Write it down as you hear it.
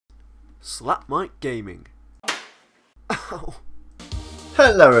Slapmike Gaming. Ow.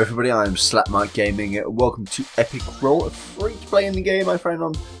 Hello everybody, I'm Slapmike Gaming. Welcome to Epic Roll, a free-to-play in the game I found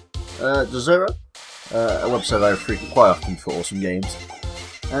on Desura, a website I frequent quite often for awesome games.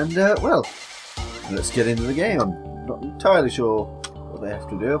 And, well, let's get into the game. I'm not entirely sure what they have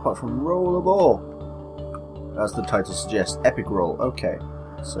to do apart from roll a ball. As the title suggests, Epic Roll. Okay,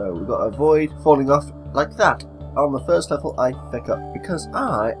 so we've got to avoid falling off like that. On the first level, I pick up because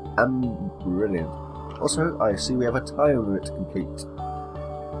I am brilliant. Also, I see we have a time limit to complete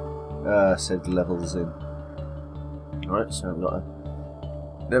said levels in. Alright, so I've got a...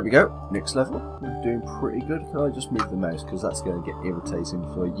 There we go, next level. We're doing pretty good. Can I just move the mouse? Because that's going to get irritating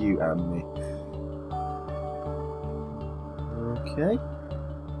for you and me. Okay.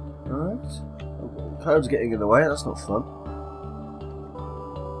 Alright. Cloud's getting in the way, that's not fun.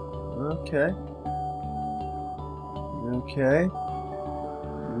 Okay. Okay.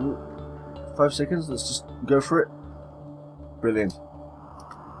 5 seconds, let's just go for it. Brilliant.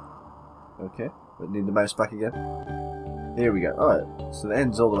 Okay, but need the mouse back again. Here we go. Alright, so the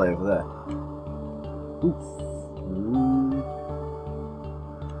end's all the way over there. Oof. Ooh.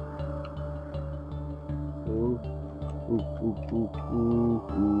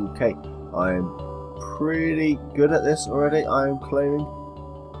 Okay, I'm pretty good at this already, I'm claiming.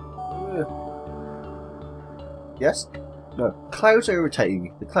 Yes? No. Clouds are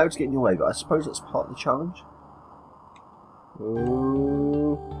irritating. The clouds get in your way, but I suppose that's part of the challenge.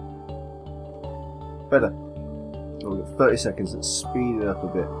 Ooh. Better. Oh, we've got 30 seconds. Let's speed it up a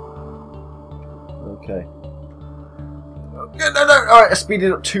bit. Okay. No. Alright, I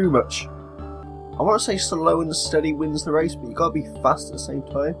speeded it up too much. I want to say slow and steady wins the race, but you gotta be fast at the same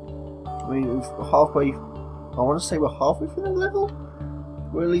time. I mean, we're halfway. I want to say we're halfway through the level?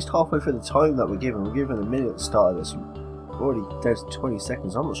 We're at least halfway through the time that we're given. We're given a minute at the start of this. We're already down to 20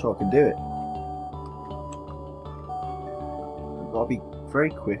 seconds. I'm not sure I can do it. I've got to be very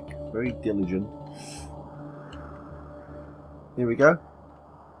quick, very diligent. Here we go.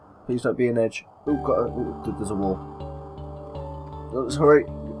 Please don't be an edge. Oh, good, there's a wall. Let's hurry.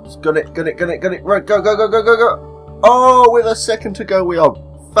 Got it. Right, go. Oh, with a second to go, we are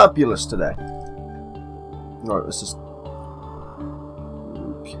fabulous today. Right, let's just...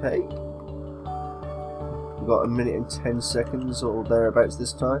 Okay. We've got a minute and 10 seconds or thereabouts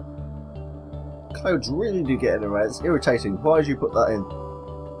this time. Clouds really do get in the way. It's irritating. Why did you put that in?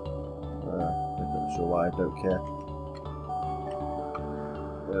 I'm not sure why. I don't care.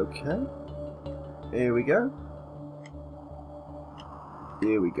 Okay. Here we go.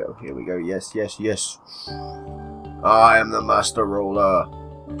 Yes. I am the master roller.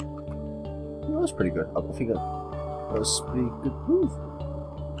 Oh, that's pretty good. I think that was a pretty good move.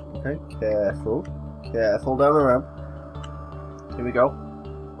 Okay, careful down the ramp. Here we go.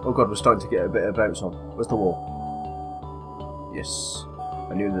 Oh god, we're starting to get a bit of bounce on. Where's the wall? Yes.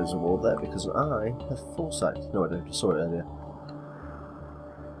 I knew there was a wall there because I have foresight. No, I don't. I saw it earlier.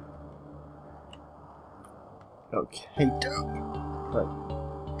 Okay, dope. Right.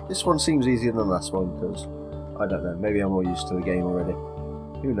 This one seems easier than the last one because, I don't know, maybe I'm more used to the game already.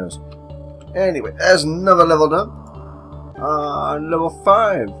 Who knows? Anyway, there's another level done. Level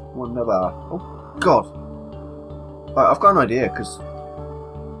 5. Wunderbar. Oh god. Right, I've got an idea because...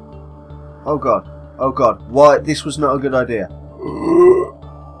 Oh god. Why? This was not a good idea.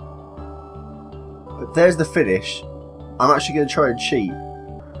 But there's the finish. I'm actually going to try and cheat.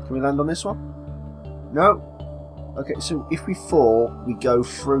 Can we land on this one? No? Okay, so if we fall, we go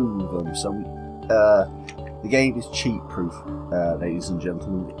through them. So the game is cheat-proof, ladies and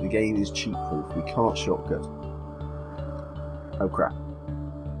gentlemen. The game is cheat-proof. We can't shortcut. Oh crap.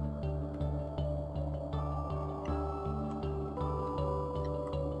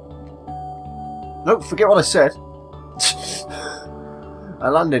 No, forget what I said. I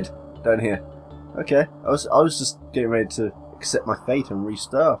landed down here. Okay, I was just getting ready to accept my fate and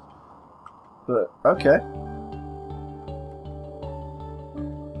restart. But okay.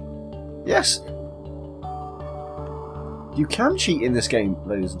 Yes. You can cheat in this game,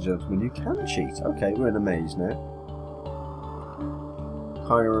 ladies and gentlemen. You can cheat. Okay, we're in a maze now.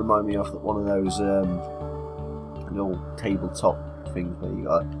 Kind of remind me of one of those little tabletop things where you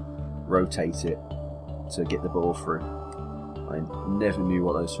gotta rotate it to get the ball through. I never knew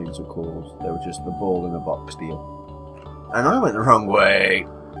what those things were called. They were just the ball in a box deal. And I went the wrong way!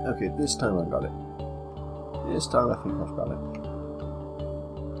 Okay, this time I got it. This time I think I've got it.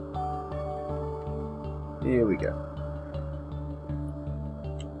 Here we go.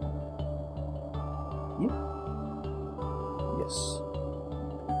 Yep. Yes.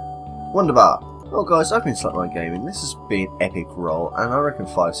 Wunderbar. Well guys, I've been Slapmike Gaming. This has been Epic Roll, and I reckon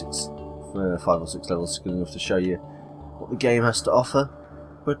 5, 6 5 or 6 levels is good enough to show you what the game has to offer.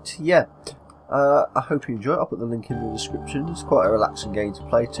 But yeah, I hope you enjoy it. I'll put the link in the description. It's quite a relaxing game to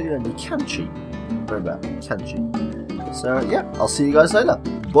play too, and you can cheat. Remember that, you can cheat. So yeah, I'll see you guys later.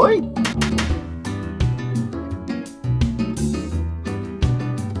 Bye!